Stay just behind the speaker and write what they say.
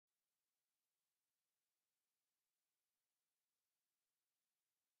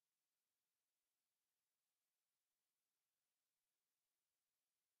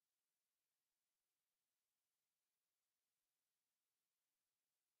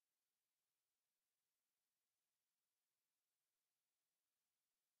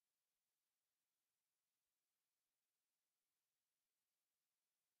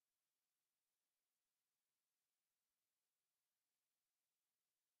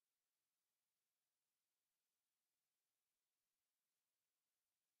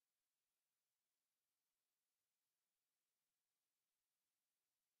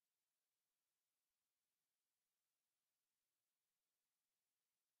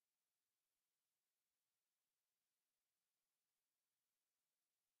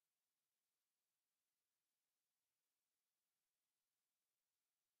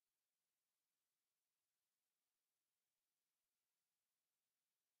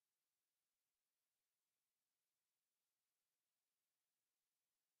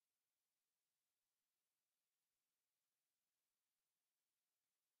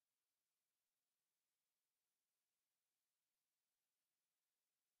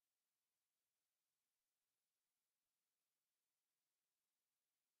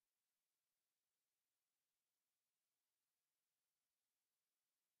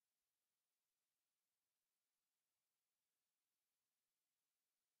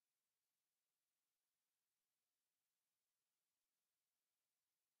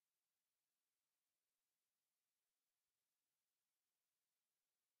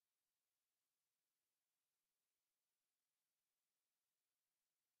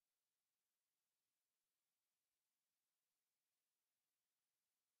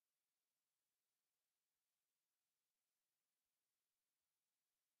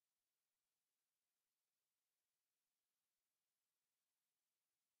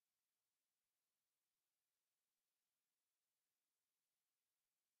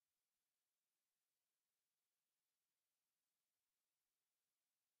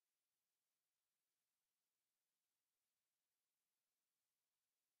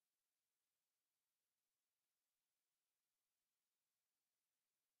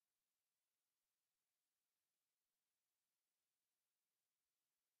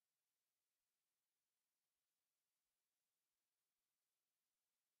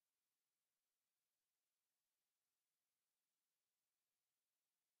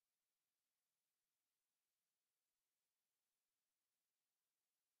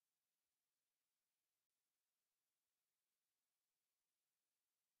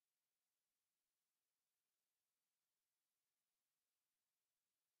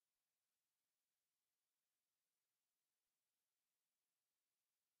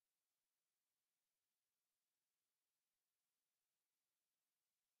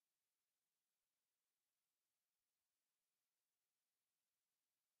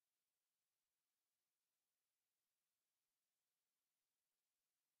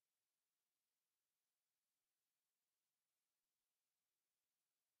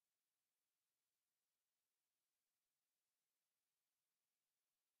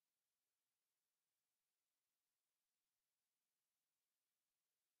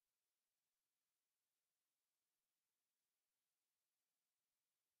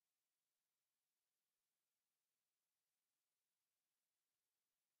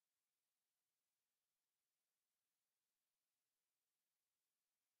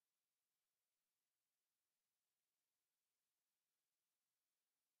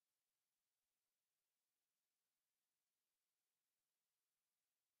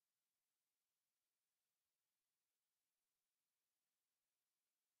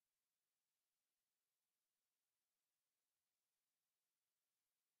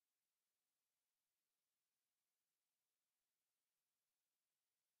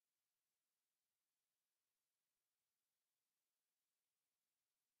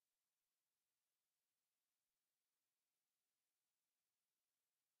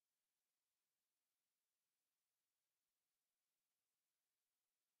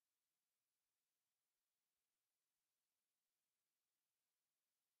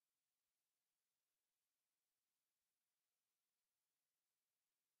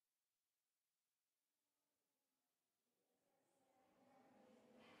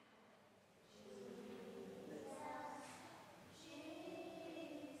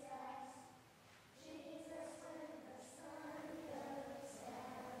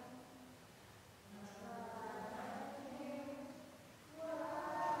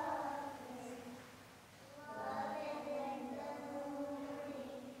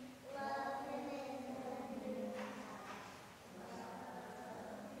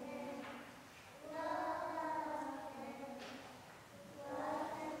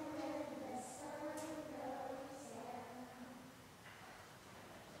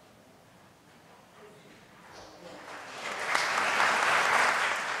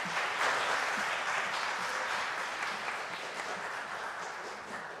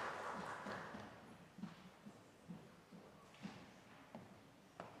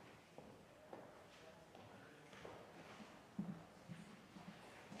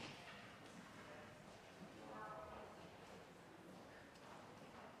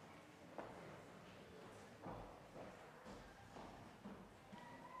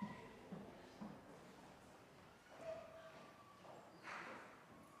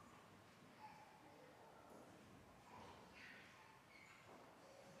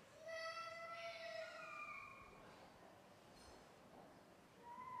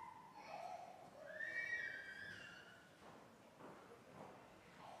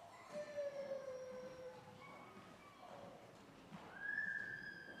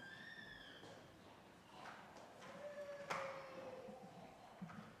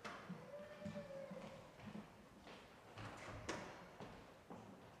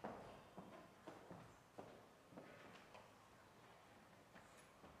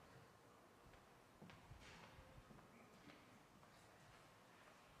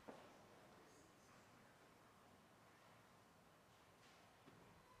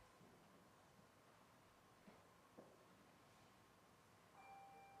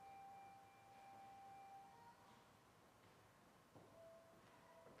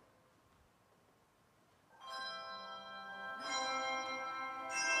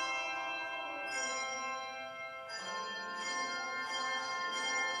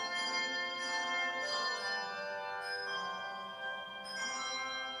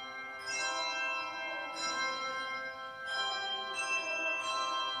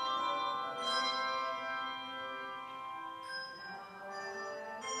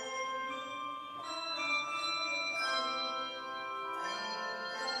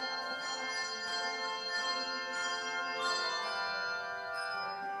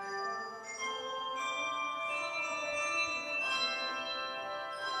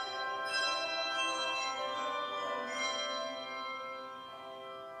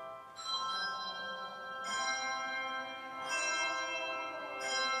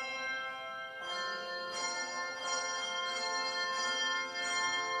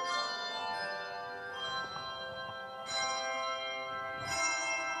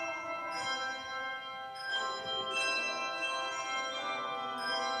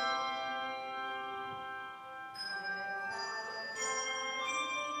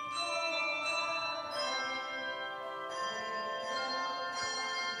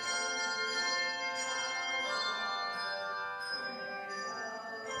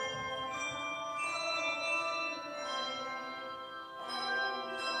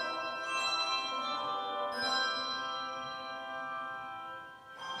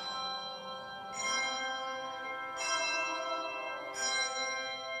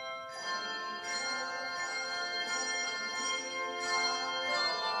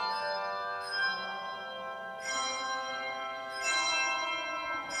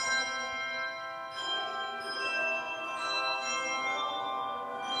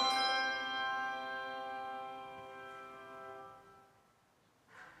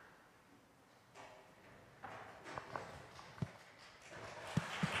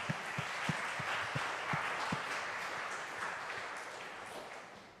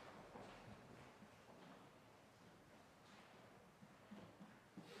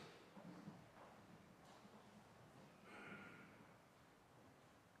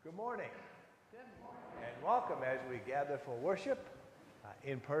morning. And welcome as we gather for worship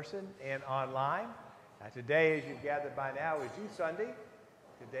in person and online. Today, as you've gathered by now, is Youth Sunday.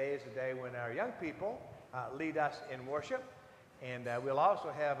 Today is the day when our young people lead us in worship. And we'll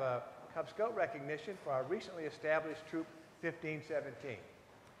also have a Cub Scout recognition for our recently established Troop 1517.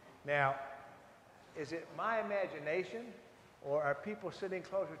 Now, is it my imagination, or are people sitting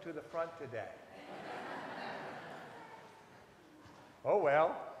closer to the front today? Oh,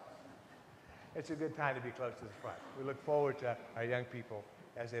 well. It's a good time to be close to the front. We look forward to our young people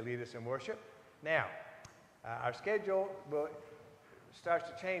as they lead us in worship. Now, our schedule starts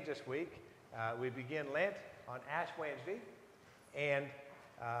to change this week. We begin Lent on Ash Wednesday, and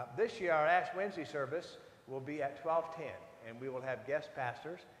this year our Ash Wednesday service will be at 12:10, and we will have guest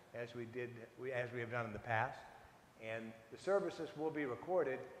pastors as we have done in the past. And the services will be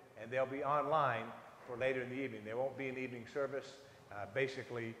recorded, and they'll be online for later in the evening. There won't be an evening service.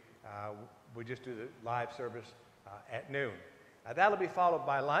 Basically, we just do the live service at noon. That'll be followed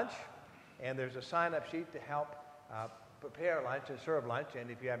by lunch, and there's a sign-up sheet to help prepare lunch and serve lunch.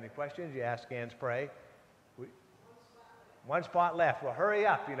 And if you have any questions, you ask Ann Spray. One spot left. Well, hurry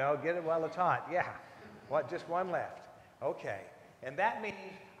up, get it while it's hot. Yeah, just one left. Okay, and that means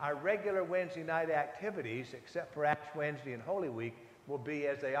our regular Wednesday night activities, except for Ash Wednesday and Holy Week, will be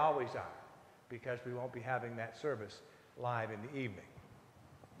as they always are, because we won't be having that service live in the evening.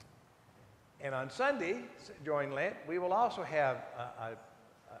 And on Sunday, during Lent, we will also have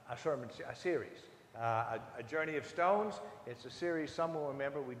a sermon series, a Journey of Stones. It's a series some will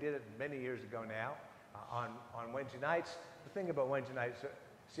remember. We did it many years ago now on Wednesday nights. The thing about Wednesday night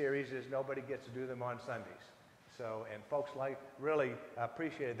series is nobody gets to do them on Sundays. So, and folks really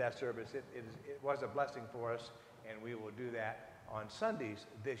appreciated that service. It was a blessing for us, and we will do that on Sundays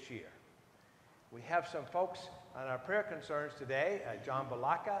this year. We have some folks on our prayer concerns today. John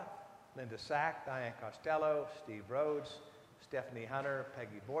Balaka, Linda Sack, Diane Costello, Steve Rhodes, Stephanie Hunter,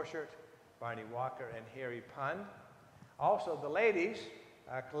 Peggy Borchert, Barney Walker, and Harry Pund. Also, the ladies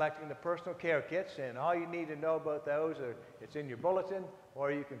are collecting the personal care kits, and all you need to know about those it's in your bulletin,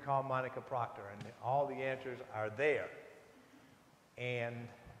 or you can call Monica Proctor, and all the answers are there. And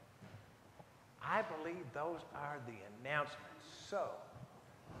I believe those are the announcements. So,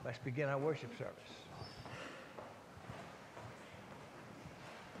 let's begin our worship service.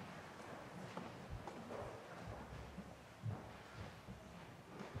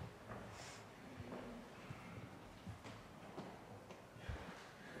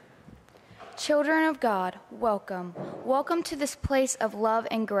 Children of God, welcome. Welcome to this place of love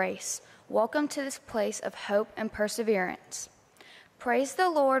and grace. Welcome to this place of hope and perseverance. Praise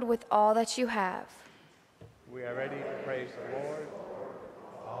the Lord with all that you have. We are ready to praise the Lord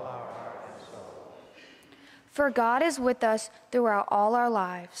with all our heart and soul. For God is with us throughout all our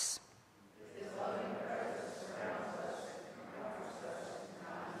lives. His loving presence surrounds us and comforts us in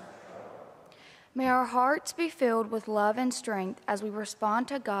times of trouble. May our hearts be filled with love and strength as we respond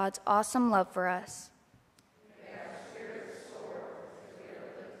to God's awesome love for us. May our spirits soar as we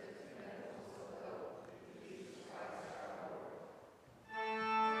are lifted to pinnacles of hope in Jesus Christ our Lord.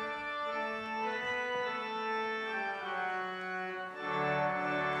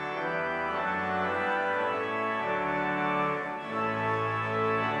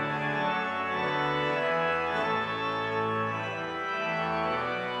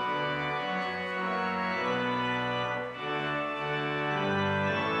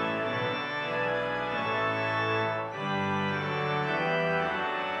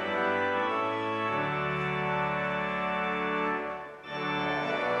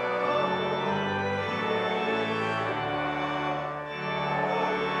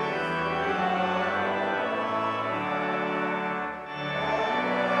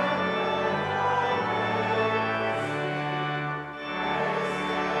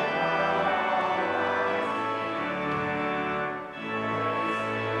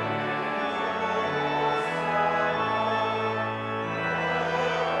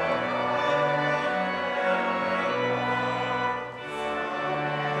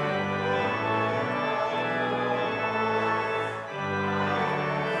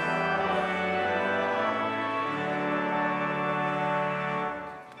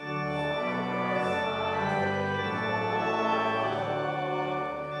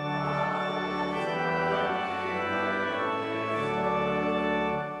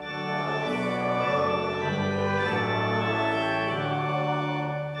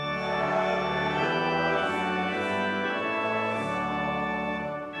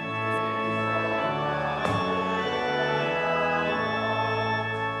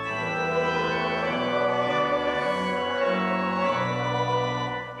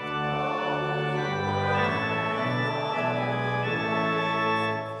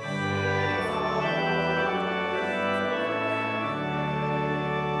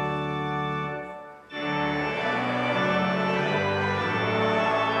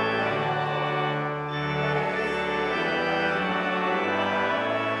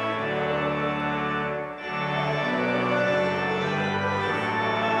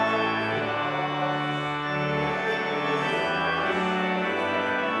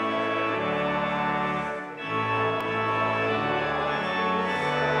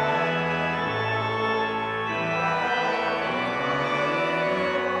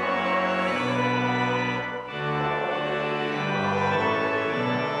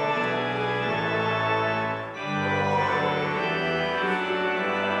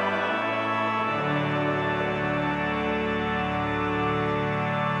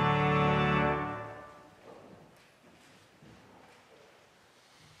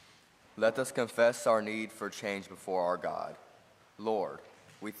 Let us confess our need for change before our God. Lord,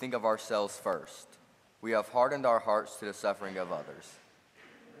 we think of ourselves first. We have hardened our hearts to the suffering of others.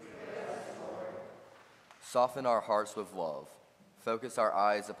 Soften our hearts with love. Focus our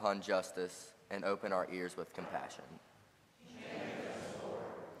eyes upon justice and open our ears with compassion.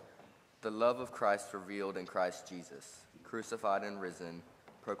 The love of Christ revealed in Christ Jesus, crucified and risen,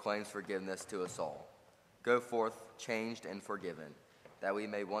 proclaims forgiveness to us all. Go forth, changed and forgiven, that we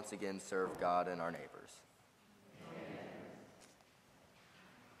may once again serve God and our neighbors.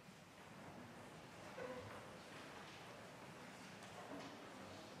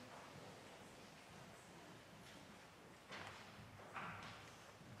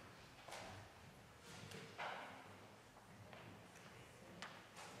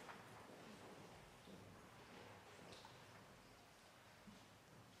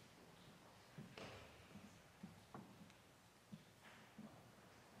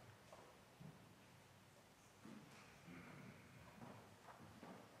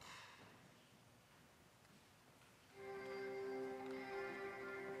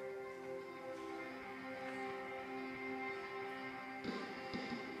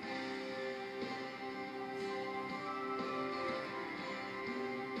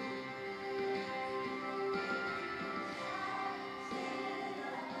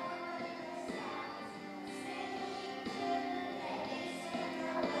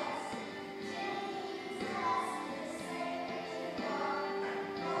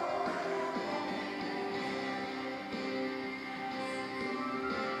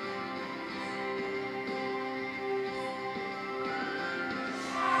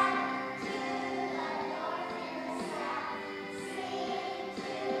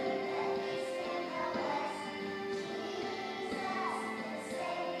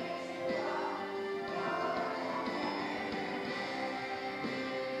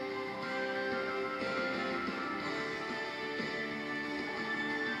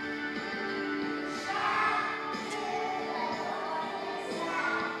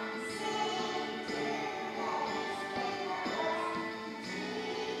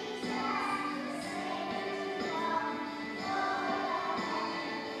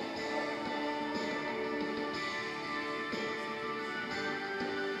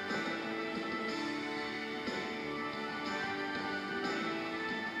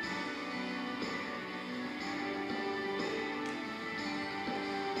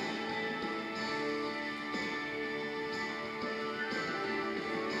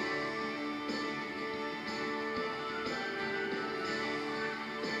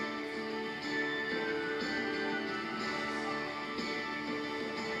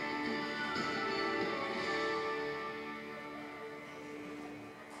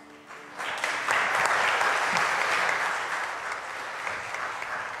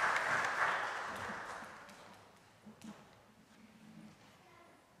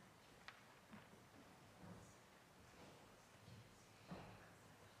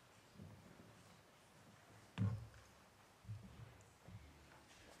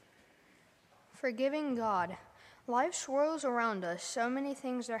 Forgiving God. Life swirls around us. So many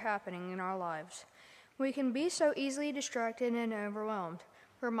things are happening in our lives. We can be so easily distracted and overwhelmed.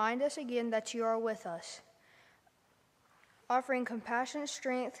 Remind us again that you are with us, offering compassion,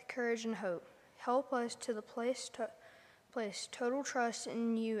 strength, courage, and hope. Help us to place total trust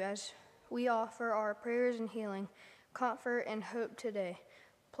in you as we offer our prayers and healing, comfort, and hope today.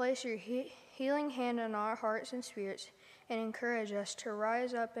 Place your healing hand on our hearts and spirits and encourage us to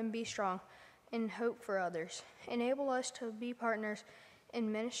rise up and be strong in hope for others. Enable us to be partners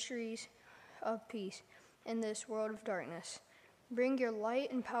in ministries of peace in this world of darkness. Bring your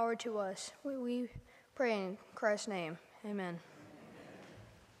light and power to us. We pray in Christ's name. Amen.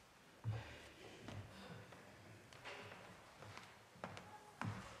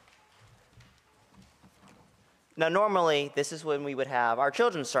 Now, normally, this is when we would have our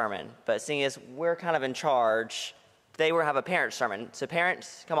children's sermon, but seeing as we're kind of in charge, today we'll have a parent sermon. So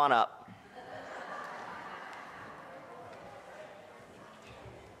parents, come on up.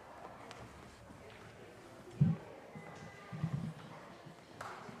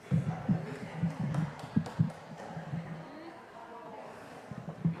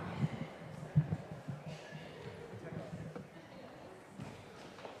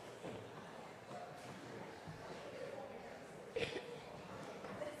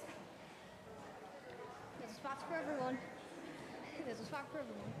 There's a spot for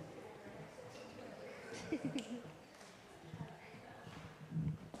everyone.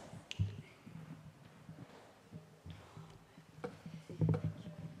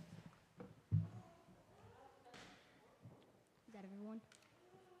 Is that everyone?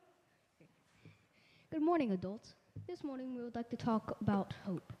 morning, adults. This morning we would like to talk about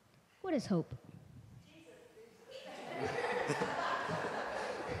hope. What is hope?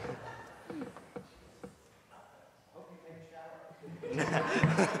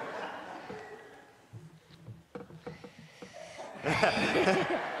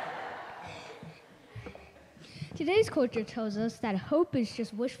 Today's culture tells us that hope is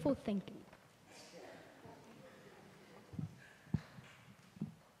just wishful thinking.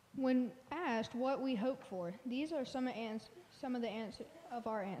 When asked what we hope for, these are some of the answers of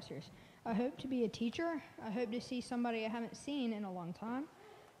our answers. I hope to be a teacher. I hope to see somebody I haven't seen in a long time.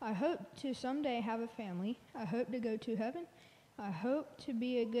 I hope to someday have a family. I hope to go to heaven. I hope to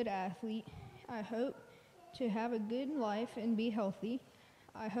be a good athlete. I hope to have a good life and be healthy.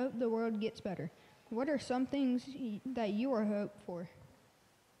 I hope the world gets better. What are some things that you are hope for?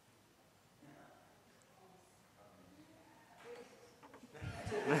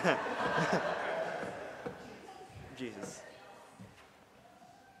 Jesus.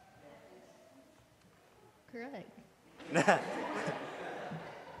 Correct.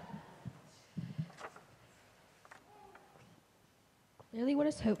 Really, what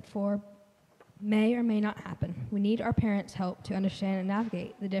is hoped for may or may not happen. We need our parents' help to understand and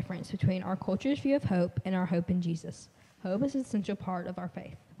navigate the difference between our culture's view of hope and our hope in Jesus. Hope is an essential part of our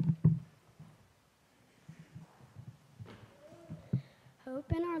faith.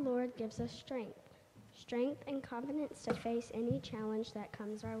 Hope in our Lord gives us strength and confidence to face any challenge that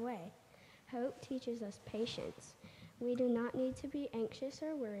comes our way. Hope teaches us patience. We do not need to be anxious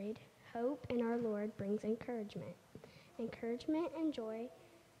or worried. Hope in our Lord brings encouragement and joy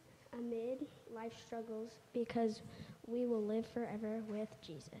amid life struggles, because we will live forever with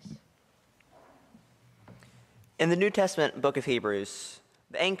Jesus. In the New Testament book of Hebrews,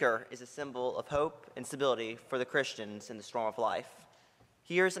 the anchor is a symbol of hope and stability for the Christians in the storm of life.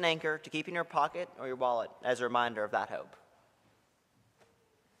 Here's an anchor to keep in your pocket or your wallet as a reminder of that hope.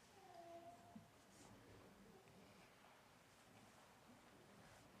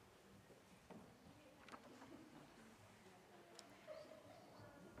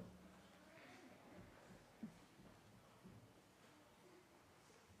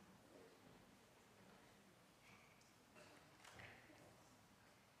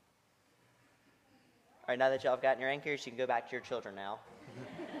 All right, now that y'all have gotten your anchors, you can go back to your children now.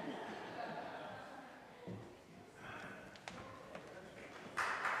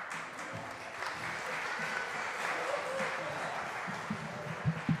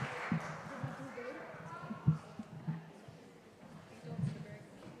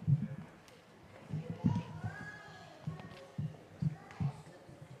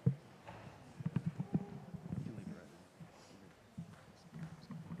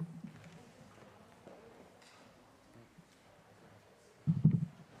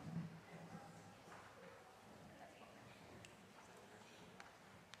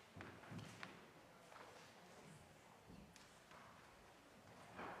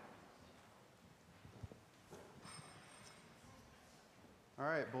 All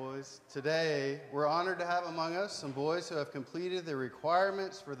right, boys. Today, we're honored to have among us some boys who have completed the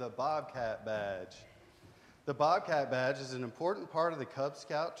requirements for the Bobcat Badge. The Bobcat Badge is an important part of the Cub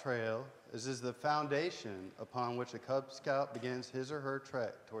Scout Trail, as is the foundation upon which a Cub Scout begins his or her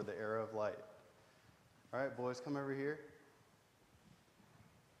trek toward the era of light. All right, boys, come over here.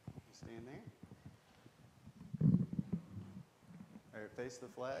 Stand there. All right, face the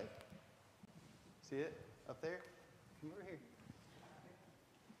flag. See it up there? Come over here.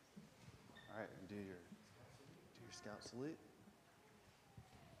 All right, and do your scout salute.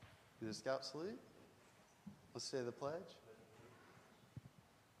 Do the scout salute. Let's say the pledge.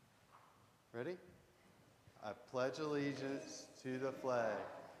 Ready? I pledge allegiance to the flag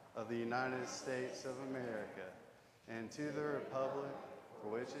of the United States of America and to the republic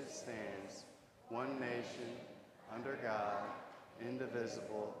for which it stands, one nation, under God,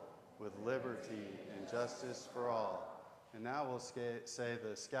 indivisible, with liberty and justice for all. And now we'll say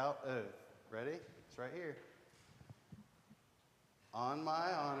the scout oath. Ready? It's right here. On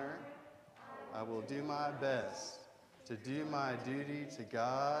my honor, I will do my best to do my duty to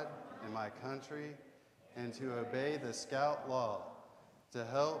God and my country, and to obey the Scout law, to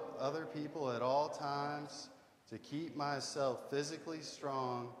help other people at all times, to keep myself physically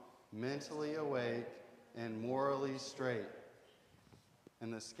strong, mentally awake, and morally straight.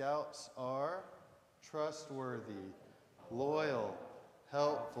 And the Scouts are trustworthy, loyal,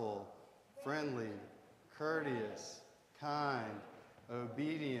 helpful, friendly, courteous, kind,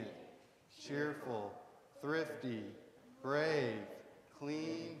 obedient, cheerful, thrifty, brave,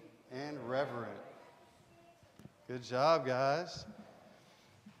 clean, and reverent. Good job, guys.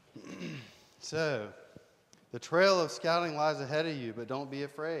 So, The trail of scouting lies ahead of you, but don't be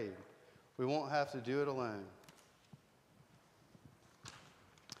afraid. We won't have to do it alone.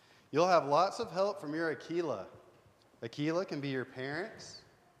 You'll have lots of help from your Aquila. Aquila can be your parents,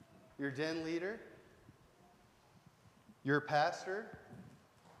 your den leader, your pastor,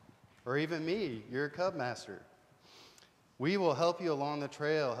 or even me, your cub master. We will help you along the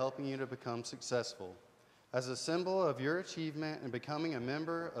trail, helping you to become successful. As a symbol of your achievement in becoming a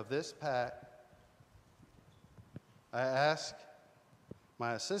member of this pack, I ask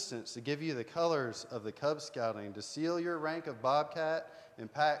my assistants to give you the colors of the Cub Scouting to seal your rank of Bobcat in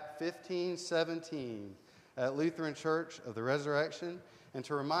Pack 1517 at Lutheran Church of the Resurrection, and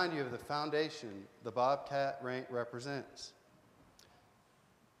to remind you of the foundation the Bobcat rank represents.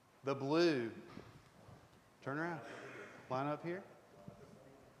 The blue, turn around, line up here.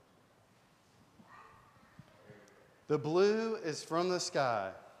 The blue is from the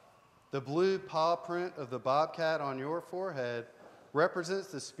sky. The blue paw print of the bobcat on your forehead represents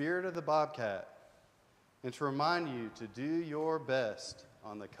the spirit of the bobcat, and to remind you to do your best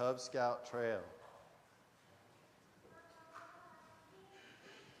on the Cub Scout trail.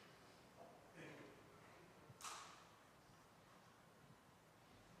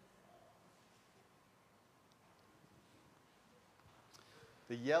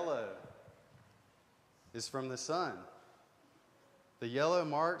 The yellow is from the sun. The yellow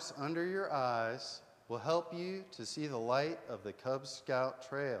marks under your eyes will help you to see the light of the Cub Scout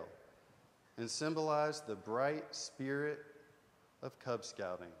trail and symbolize the bright spirit of Cub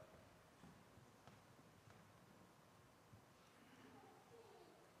Scouting.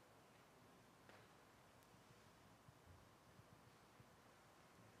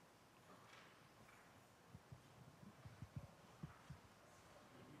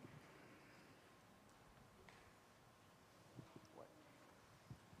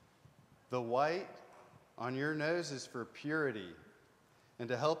 The white on your nose is for purity and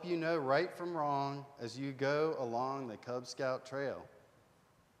to help you know right from wrong as you go along the Cub Scout trail.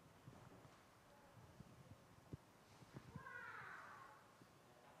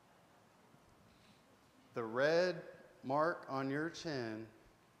 The red mark on your chin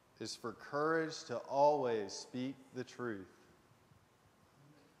is for courage to always speak the truth.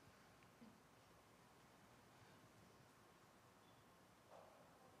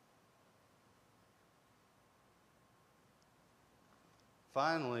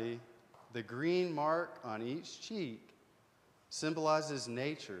 Finally, the green mark on each cheek symbolizes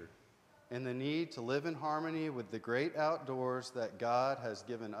nature and the need to live in harmony with the great outdoors that God has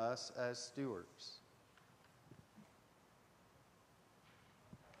given us as stewards.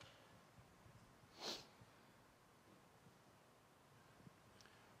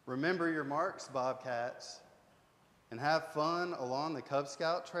 Remember your marks, Bobcats, and have fun along the Cub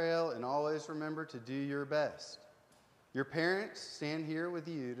Scout trail, and always remember to do your best. Your parents stand here with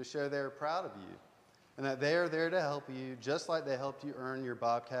you to show they're proud of you and that they are there to help you just like they helped you earn your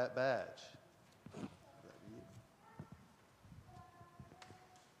Bobcat badge.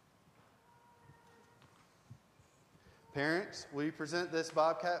 Parents, will you present this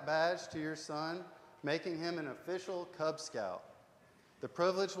Bobcat badge to your son, making him an official Cub Scout? The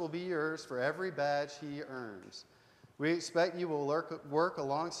privilege will be yours for every badge he earns. We expect you will work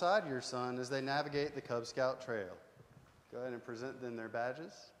alongside your son as they navigate the Cub Scout trail. Go ahead and present them their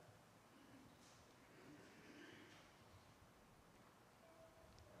badges.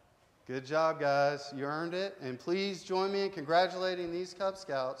 Good job, guys. You earned it. And please join me in congratulating these Cub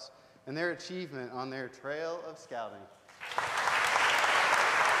Scouts and their achievement on their trail of scouting.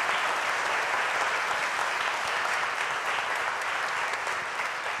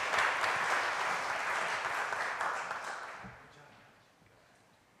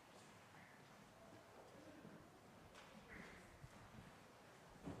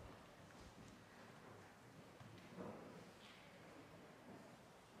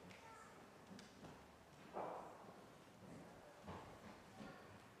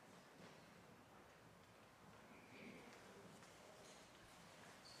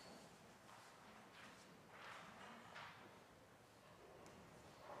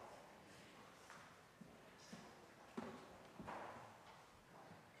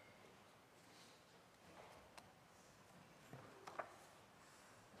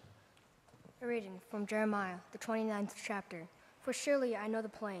 A reading from Jeremiah, the 29th chapter. For surely I know the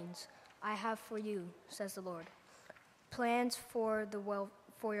plans I have for you, says the Lord. Plans for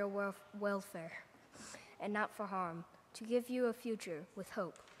your welfare and not for harm, to give you a future with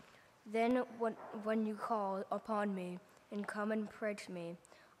hope. Then when you call upon me and come and pray to me,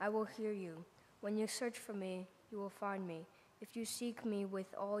 I will hear you. When you search for me, you will find me. If you seek me with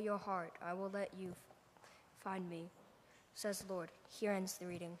all your heart, I will let you find me, says the Lord. Here ends the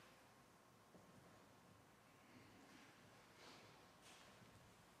reading.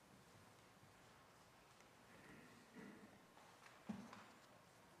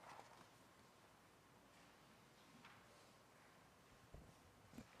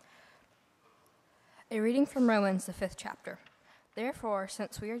 A reading from Romans, the 5th chapter. Therefore,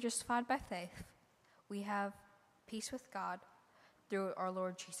 since we are justified by faith, we have peace with God through our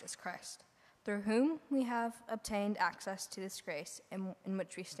Lord Jesus Christ, through whom we have obtained access to this grace in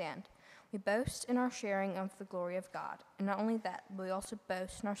which we stand. We boast in our sharing of the glory of God, and not only that, but we also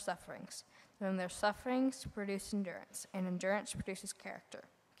boast in our sufferings. When their sufferings produce endurance, and endurance produces character.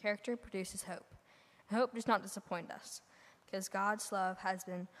 Character produces hope. And hope does not disappoint us, because God's love has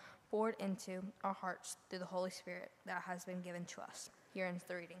been poured into our hearts through the Holy Spirit that has been given to us. Here ends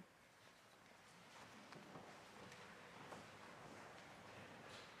the reading.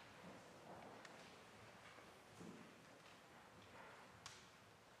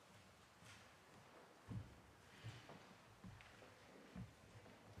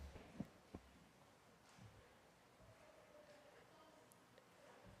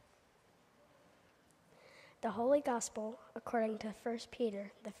 The Holy Gospel according to 1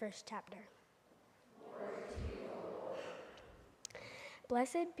 Peter, the 1st chapter.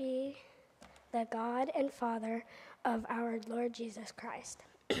 Blessed be the God and Father of our Lord Jesus Christ.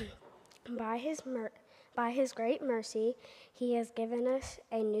 By his great mercy, he has given us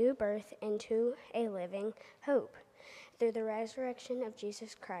a new birth into a living hope through the resurrection of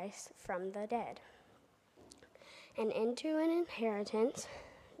Jesus Christ from the dead, and into an inheritance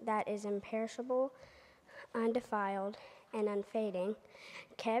that is imperishable, undefiled, and unfading,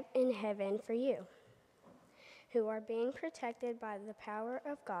 kept in heaven for you, who are being protected by the power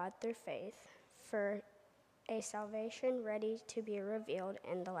of God through faith, for a salvation ready to be revealed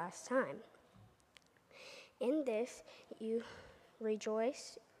in the last time. In this you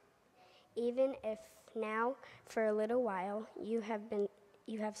rejoice, even if now for a little while you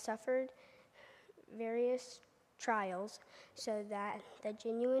have suffered various trials, so that the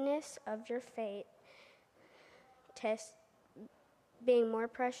genuineness of your faith, being more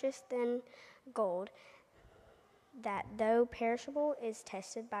precious than gold, that though perishable is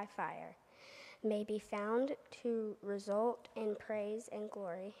tested by fire, may be found to result in praise and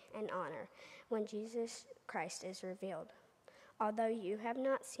glory and honor when Jesus Christ is revealed. Although you have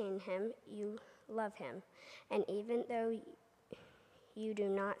not seen him, you love him, and even though you do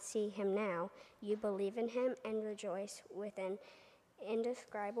not see him now, you believe in him and rejoice with an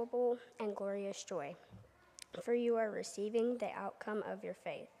indescribable and glorious joy. For you are receiving the outcome of your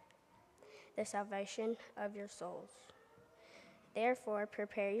faith, the salvation of your souls. Therefore,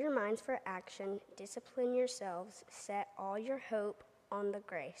 prepare your minds for action, discipline yourselves, set all your hope on the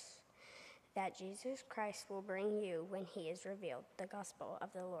grace that Jesus Christ will bring you when he is revealed. The gospel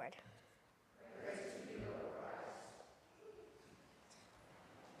of the Lord. Praise to you, Lord Christ.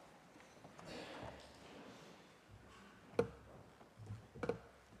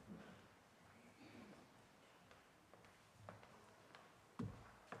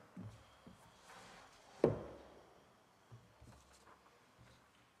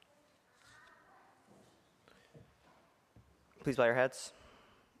 Please bow your heads.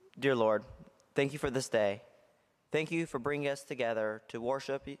 Dear Lord, thank you for this day. Thank you for bringing us together to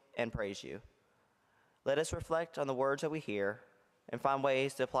worship and praise you. Let us reflect on the words that we hear and find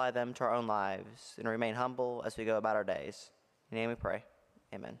ways to apply them to our own lives and remain humble as we go about our days. In your name we pray.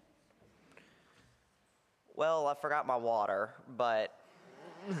 Amen. Well, I forgot my water, but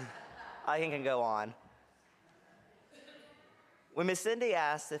I can go on. When Miss Cyndi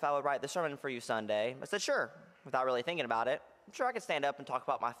asked if I would write the sermon for you Sunday, I said sure, without really thinking about it. I'm sure I could stand up and talk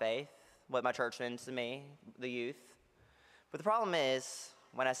about my faith, what my church means to me, the youth. But the problem is,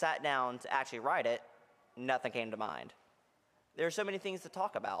 when I sat down to actually write it, nothing came to mind. There are so many things to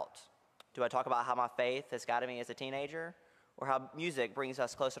talk about. Do I talk about how my faith has guided me as a teenager, or how music brings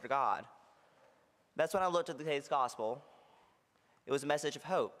us closer to God? That's when I looked at today's gospel. It was a message of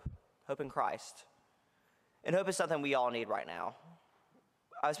hope in Christ. And hope is something we all need right now.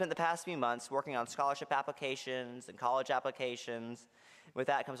 I've spent the past few months working on scholarship applications and college applications. With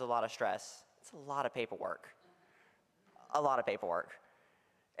that comes a lot of stress. It's a lot of paperwork. A lot of paperwork.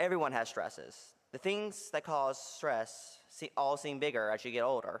 Everyone has stresses. The things that cause stress all seem bigger as you get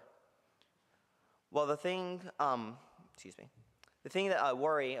older. Well, the thing that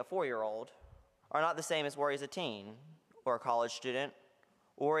worry a 4-year-old are not the same as worries a teen or a college student,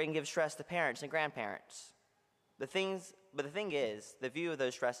 or it can give stress to parents and grandparents. But the thing is, the view of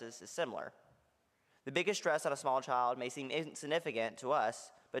those stresses is similar. The biggest stress on a small child may seem insignificant to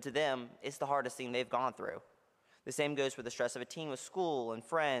us, but to them, it's the hardest thing they've gone through. The same goes for the stress of a teen with school and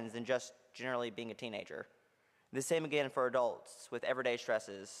friends and just generally being a teenager. The same again for adults with everyday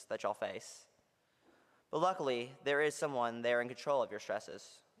stresses that y'all face. But luckily, there is someone there in control of your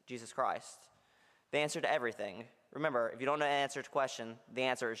stresses, Jesus Christ. The answer to everything. Remember, if you don't know the answer to the question, the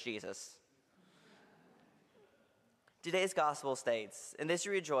answer is Jesus. Today's gospel states, "In this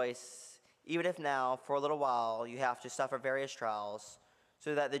you rejoice, even if now, for a little while, you have to suffer various trials,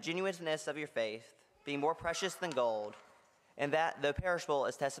 so that the genuineness of your faith, being more precious than gold, and that, though perishable,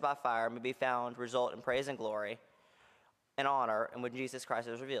 is tested by fire, may be found result in praise and glory and honor, and when Jesus Christ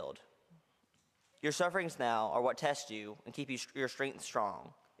is revealed." Your sufferings now are what test you and keep your strength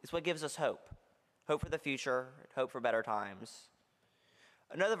strong. It's what gives us hope. Hope for the future, hope for better times.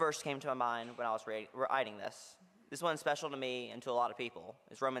 Another verse came to my mind when I was writing this. This one's special to me and to a lot of people.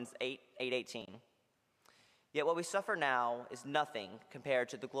 It's Romans 8:18. "Yet what we suffer now is nothing compared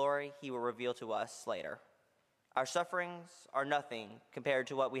to the glory he will reveal to us later." Our sufferings are nothing compared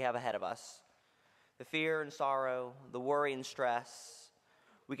to what we have ahead of us. The fear and sorrow, the worry and stress,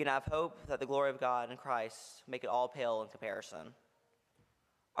 we can have hope that the glory of God and Christ make it all pale in comparison.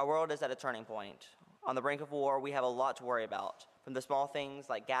 Our world is at a turning point. On the brink of war, we have a lot to worry about, from the small things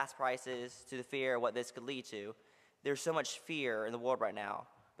like gas prices to the fear of what this could lead to. There's so much fear in the world right now,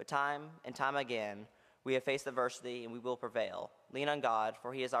 but time and time again, we have faced adversity and we will prevail. Lean on God,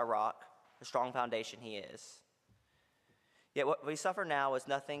 for he is our rock, the strong foundation he is. Yet what we suffer now is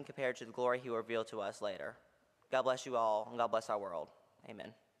nothing compared to the glory he will reveal to us later. God bless you all, and God bless our world.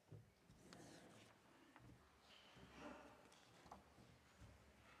 Amen.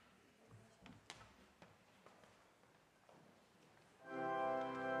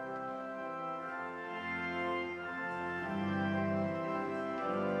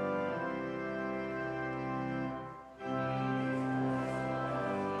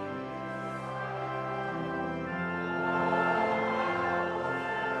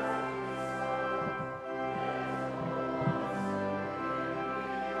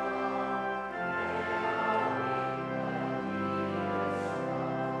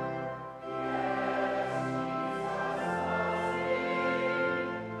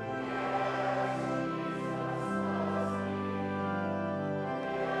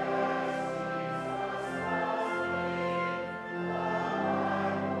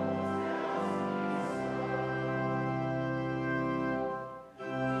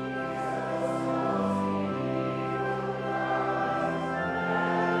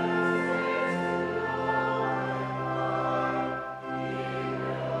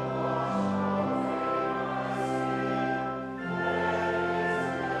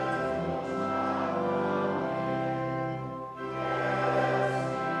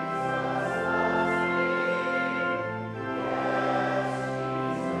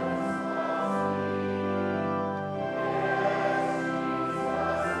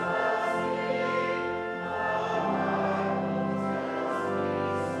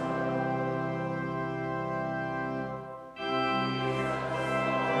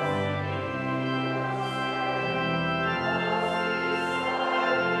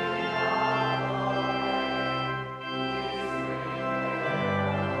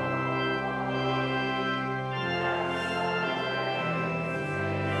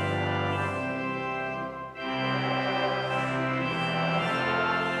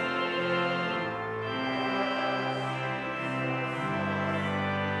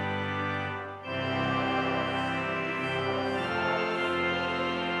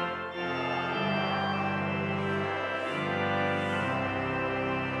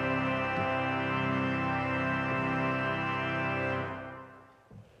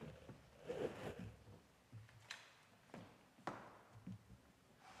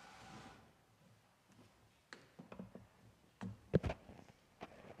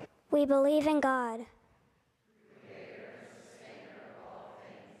 We believe in God.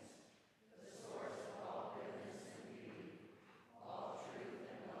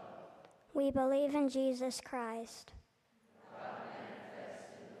 We believe in Jesus Christ.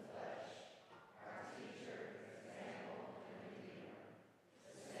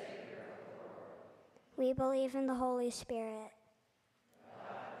 We believe in the Holy Spirit.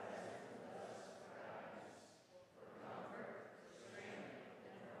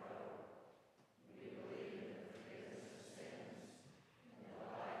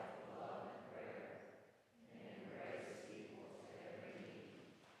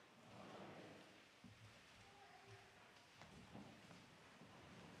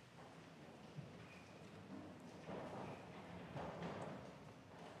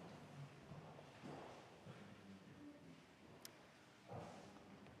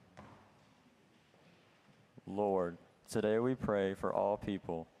 Today we pray for all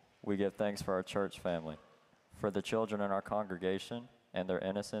people. We give thanks for our church family, for the children in our congregation and their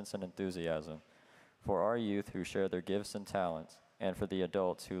innocence and enthusiasm, for our youth who share their gifts and talents, and for the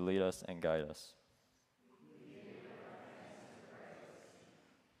adults who lead us and guide us.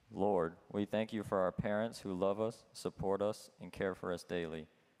 Lord, we thank you for our parents who love us, support us, and care for us daily.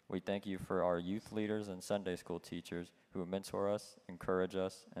 We thank you for our youth leaders and Sunday school teachers who mentor us, encourage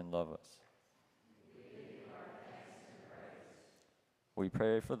us, and love us. We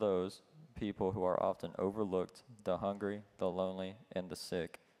pray for those people who are often overlooked, the hungry, the lonely, and the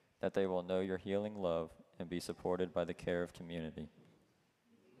sick, that they will know your healing love and be supported by the care of community.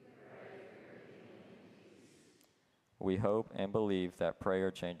 We hope and believe that prayer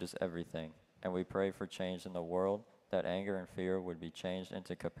changes everything, and we pray for change in the world, that anger and fear would be changed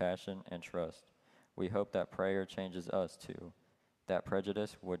into compassion and trust. We hope that prayer changes us too, that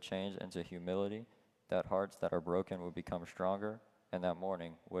prejudice would change into humility, that hearts that are broken would become stronger, and that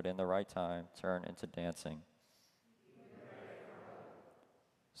mourning would in the right time turn into dancing.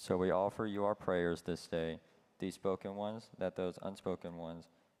 So we offer you our prayers this day, these spoken ones, that those unspoken ones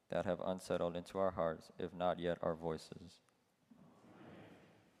that have unsettled into our hearts, if not yet our voices.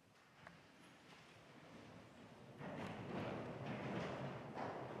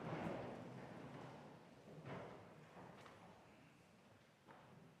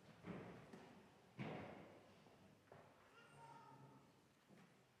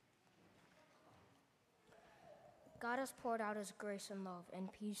 God has poured out his grace and love and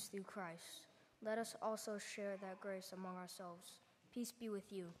peace through Christ. Let us also share that grace among ourselves. Peace be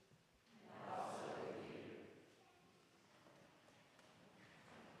with you. And also with you.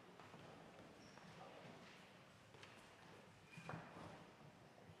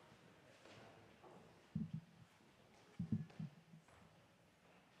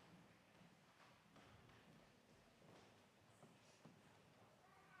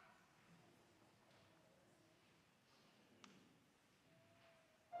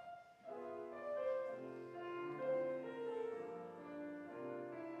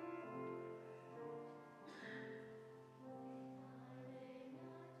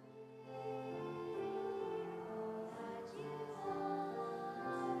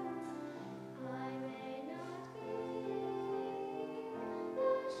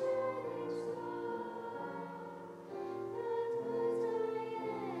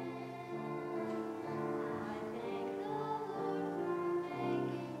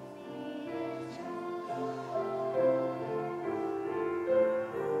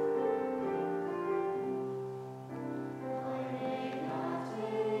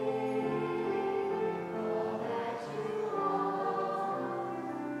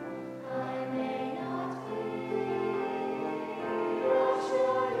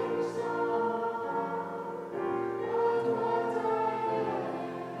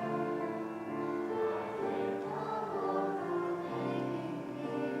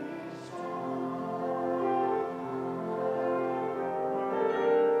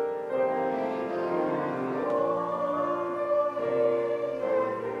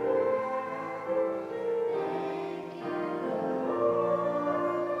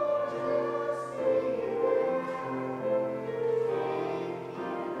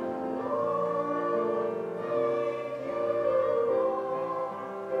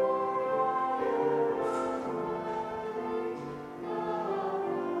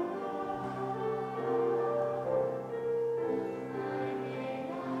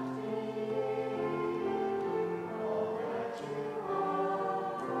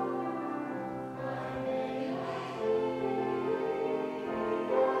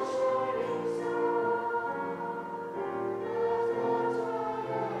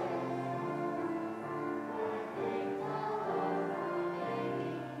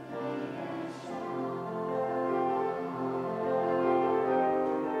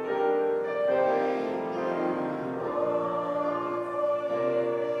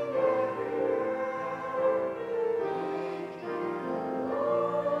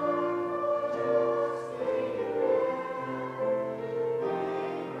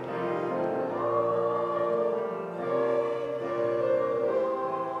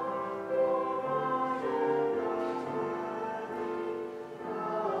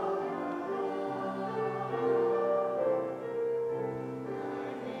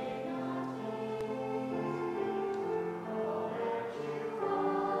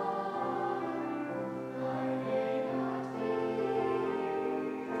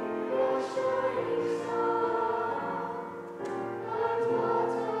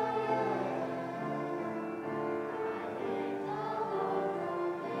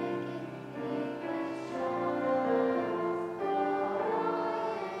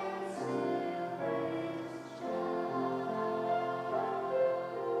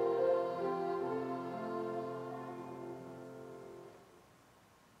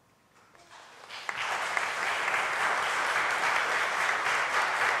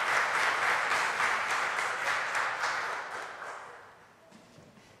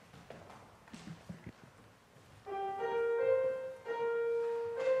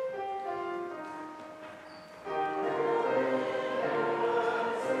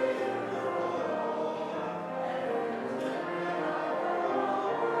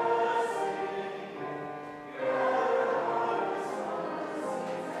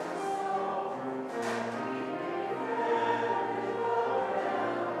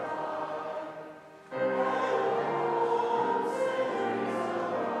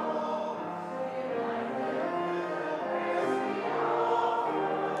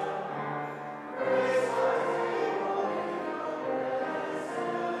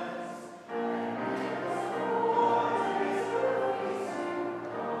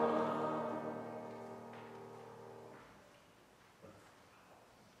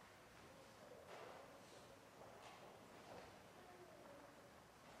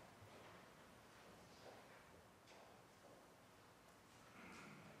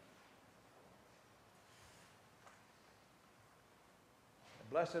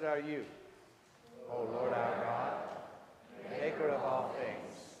 Blessed are you, O Lord our God, maker of all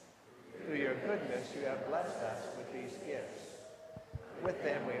things. Through your goodness you have blessed us with these gifts. With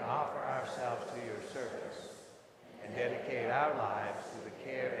them we offer ourselves to your service and dedicate our lives to the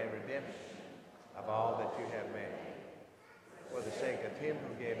care and redemption of all that you have made. For the sake of him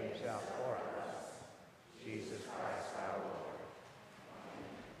who gave himself for us, Jesus Christ our Lord.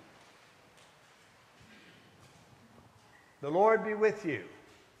 The Lord be with you.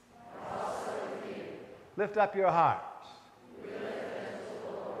 Also with you. Lift up your hearts. We lift them to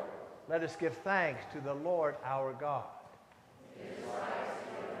the Lord. Let us give thanks to the Lord our God. It is right to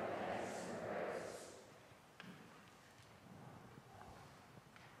give him thanks and praise.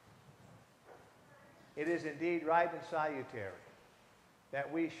 It is indeed right and salutary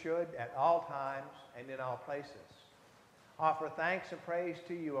that we should at all times and in all places offer thanks and praise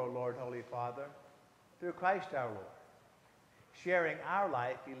to you, O Lord, Holy Father, through Christ our Lord. Sharing our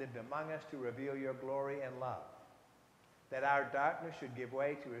life, he lived among us to reveal your glory and love, that our darkness should give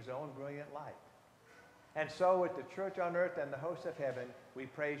way to his own brilliant light. And so with the church on earth and the hosts of heaven, we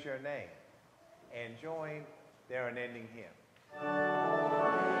praise your name and join their unending hymn.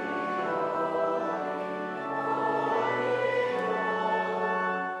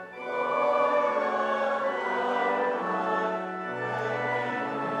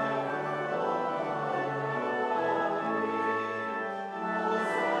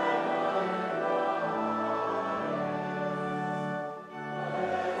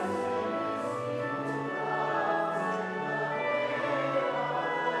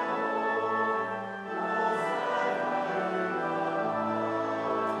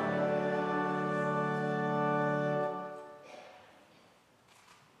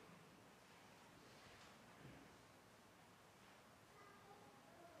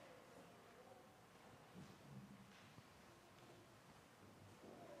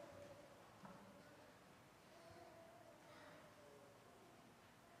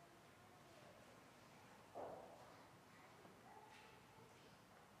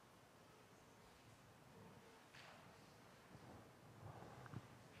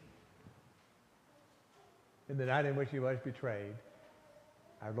 In the night in which he was betrayed,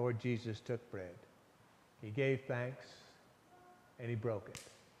 our Lord Jesus took bread. He gave thanks, and he broke it,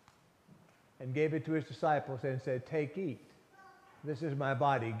 and gave it to his disciples and said, "Take, eat. This is my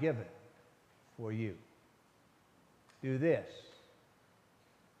body given for you. Do this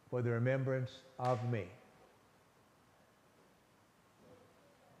for the remembrance of me."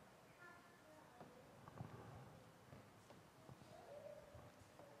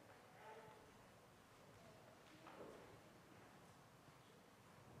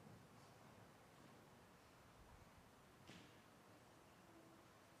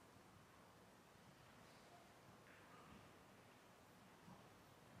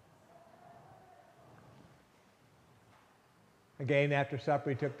 Again, after supper,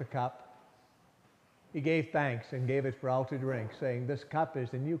 he took the cup. He gave thanks and gave it for all to drink, saying, "This cup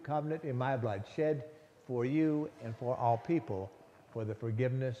is the new covenant in my blood, shed for you and for all people for the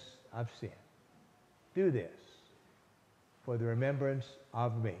forgiveness of sin. Do this for the remembrance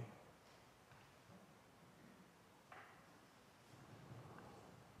of me."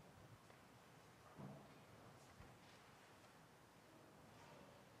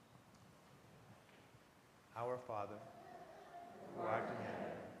 Our Father, who art in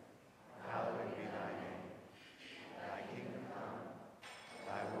heaven, hallowed be thy name. Thy kingdom come,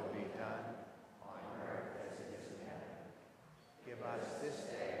 thy will be done on earth as it is in heaven. Give us this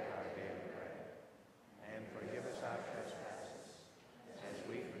day our daily bread, and forgive us our trespasses, as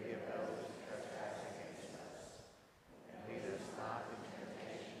we forgive those who trespass against us. And lead us not into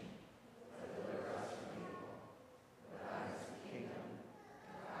temptation, but deliver us from evil. For thine is the kingdom,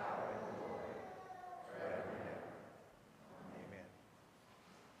 the power, and the glory, forever and ever. Amen.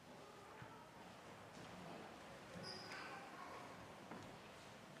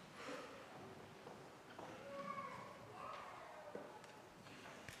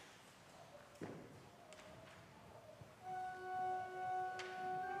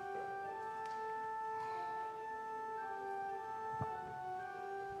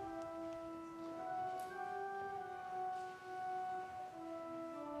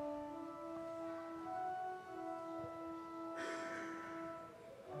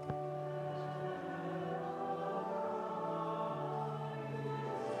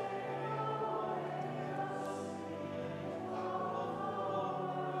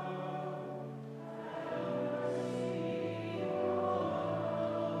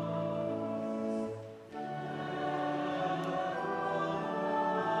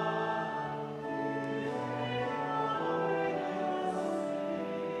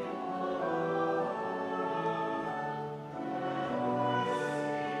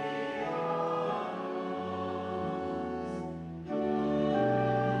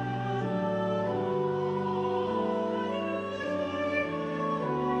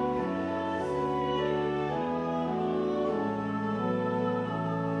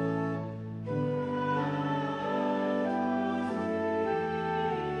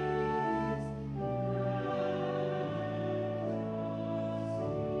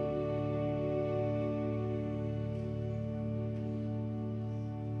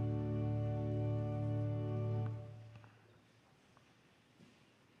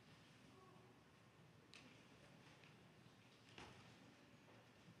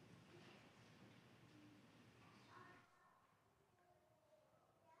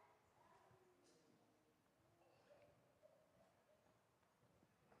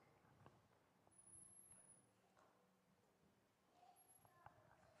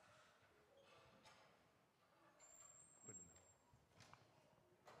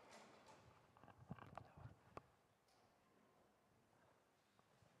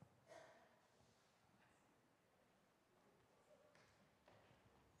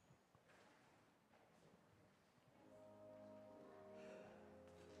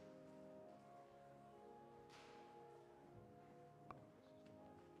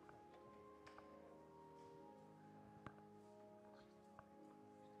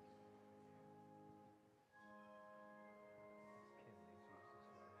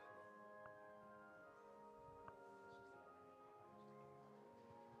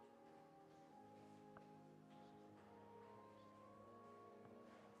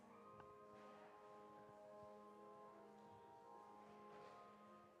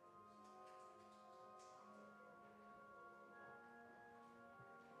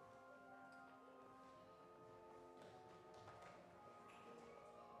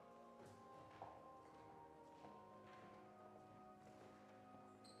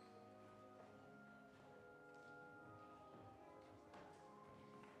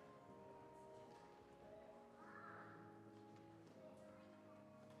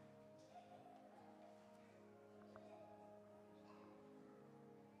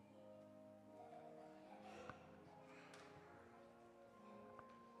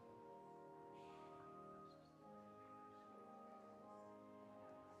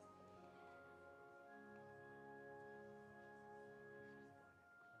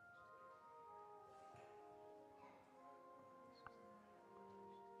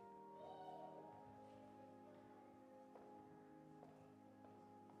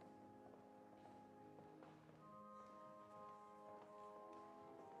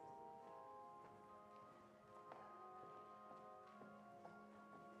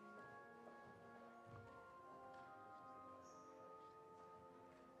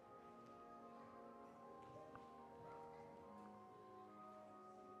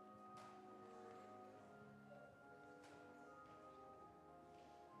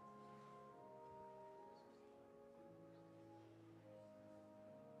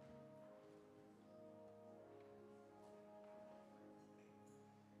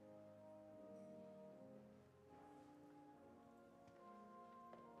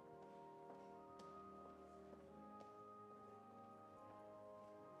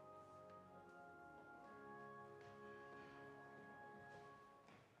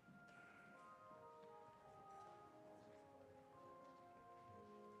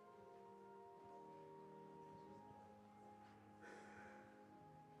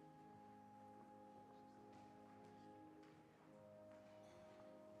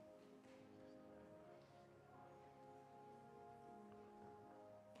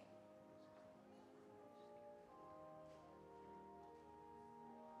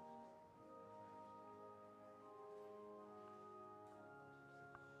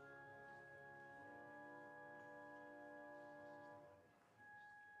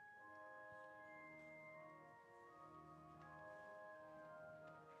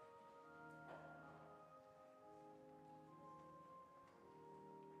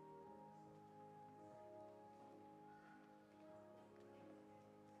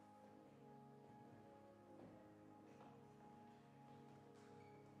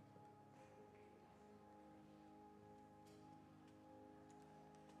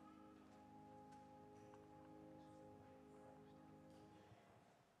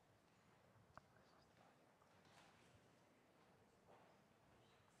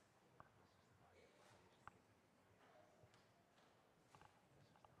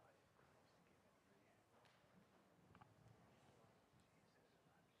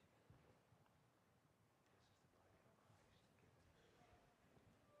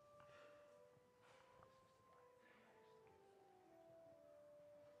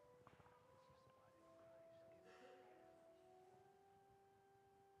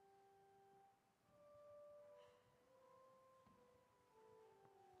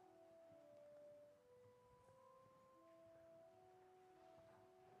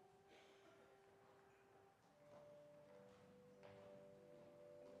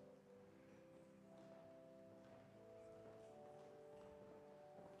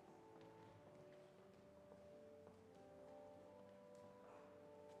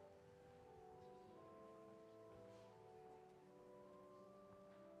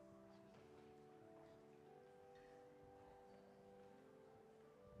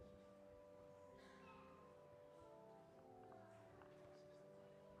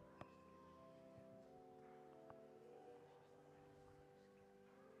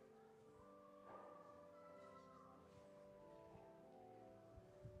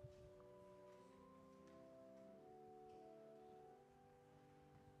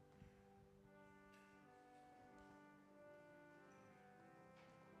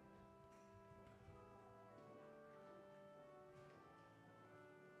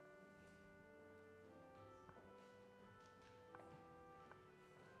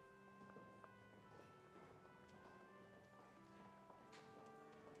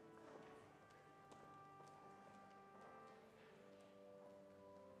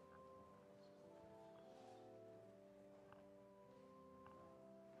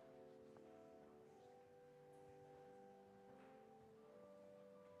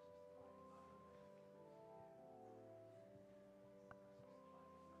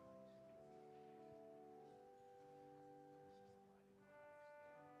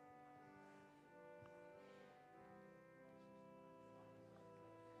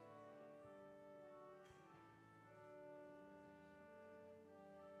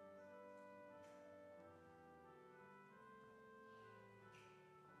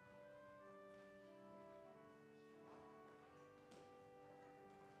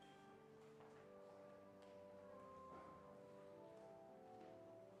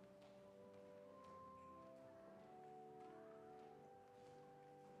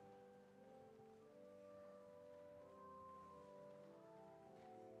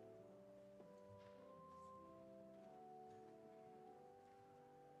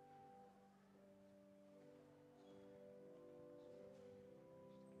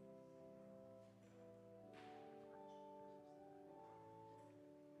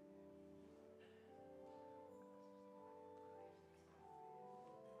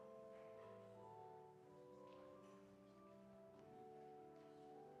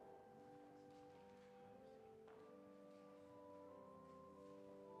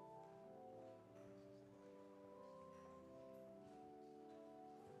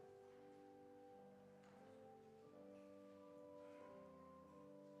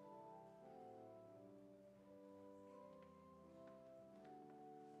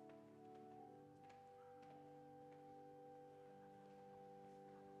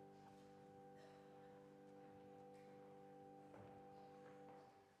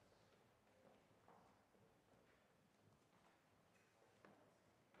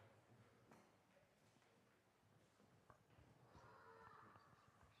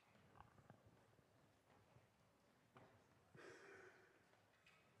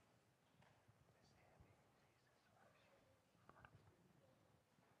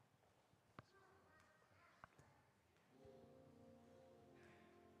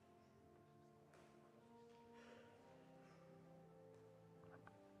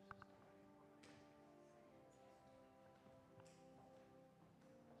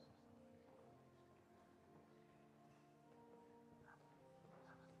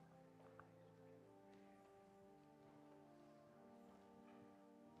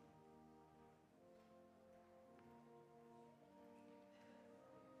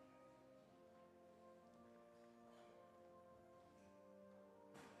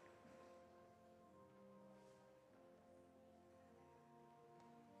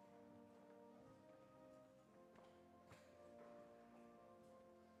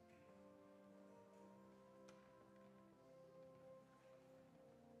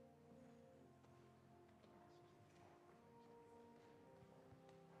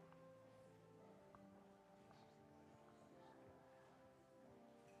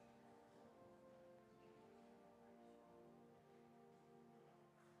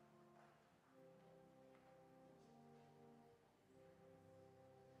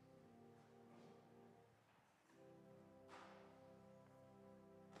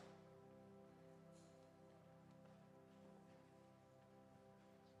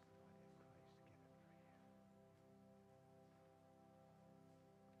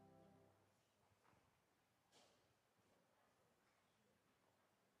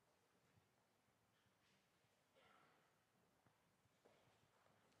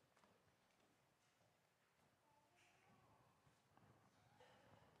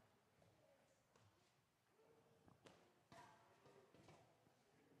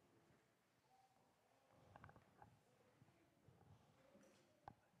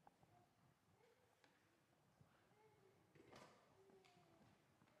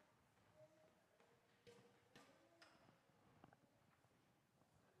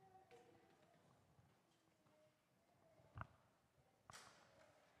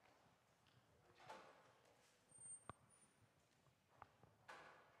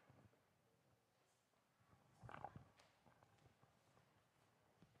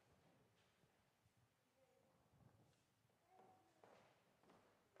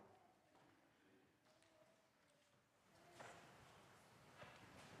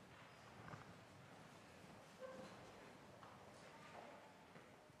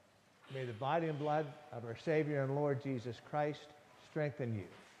 May the body and blood of our Savior and Lord Jesus Christ strengthen you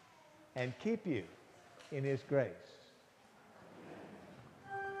and keep you in his grace.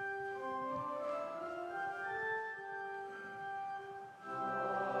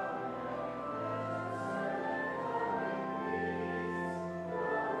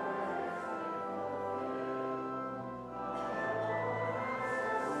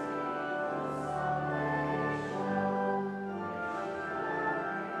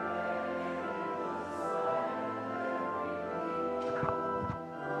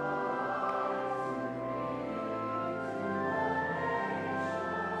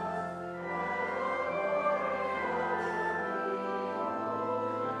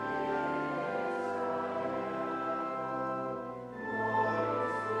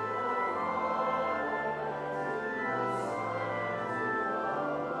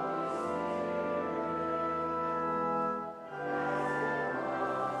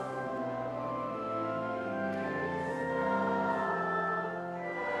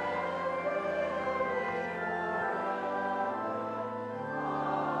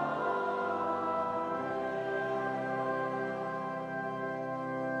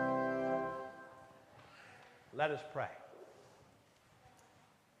 Let us pray.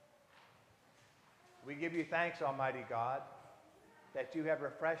 We give you thanks, Almighty God, that you have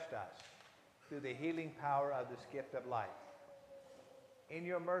refreshed us through the healing power of this gift of life. In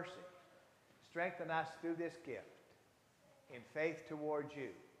your mercy, strengthen us through this gift in faith towards you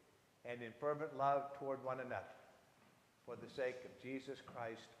and in fervent love toward one another, for the sake of Jesus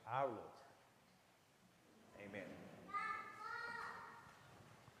Christ our Lord. Amen.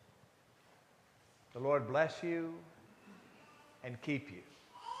 The Lord bless you and keep you.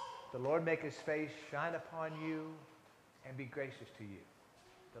 The Lord make his face shine upon you and be gracious to you.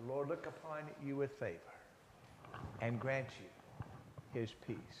 The Lord look upon you with favor and grant you his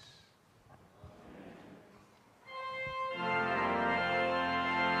peace.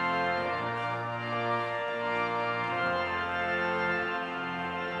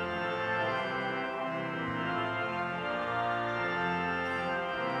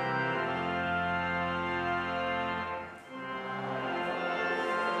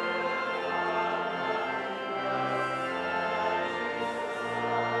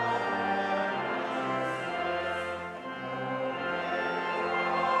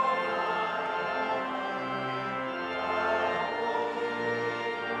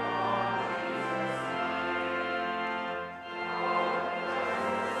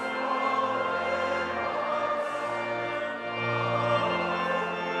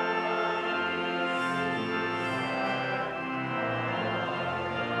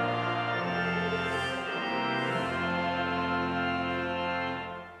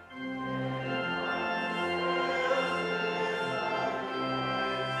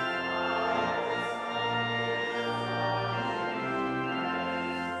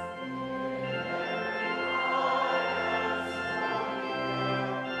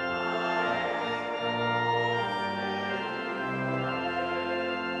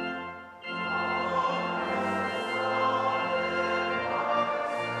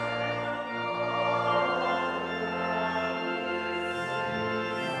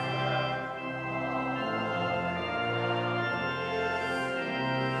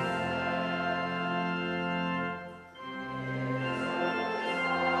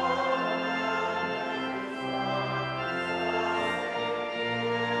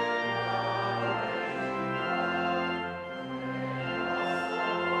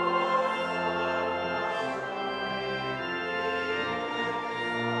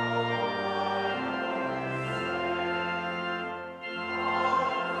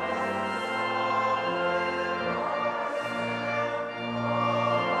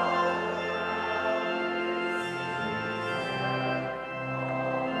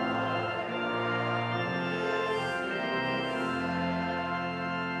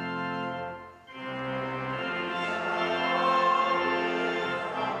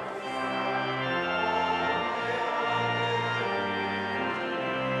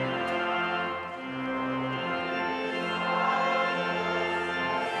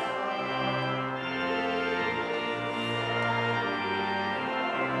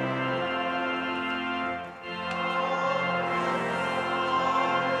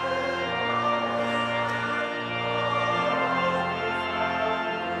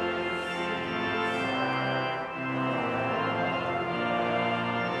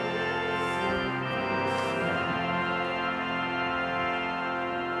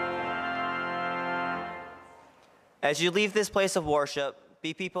 As you leave this place of worship,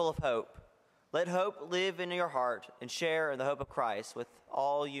 be people of hope. Let hope live in your heart and share in the hope of Christ with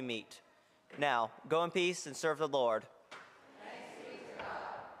all you meet. Now, go in peace and serve the Lord.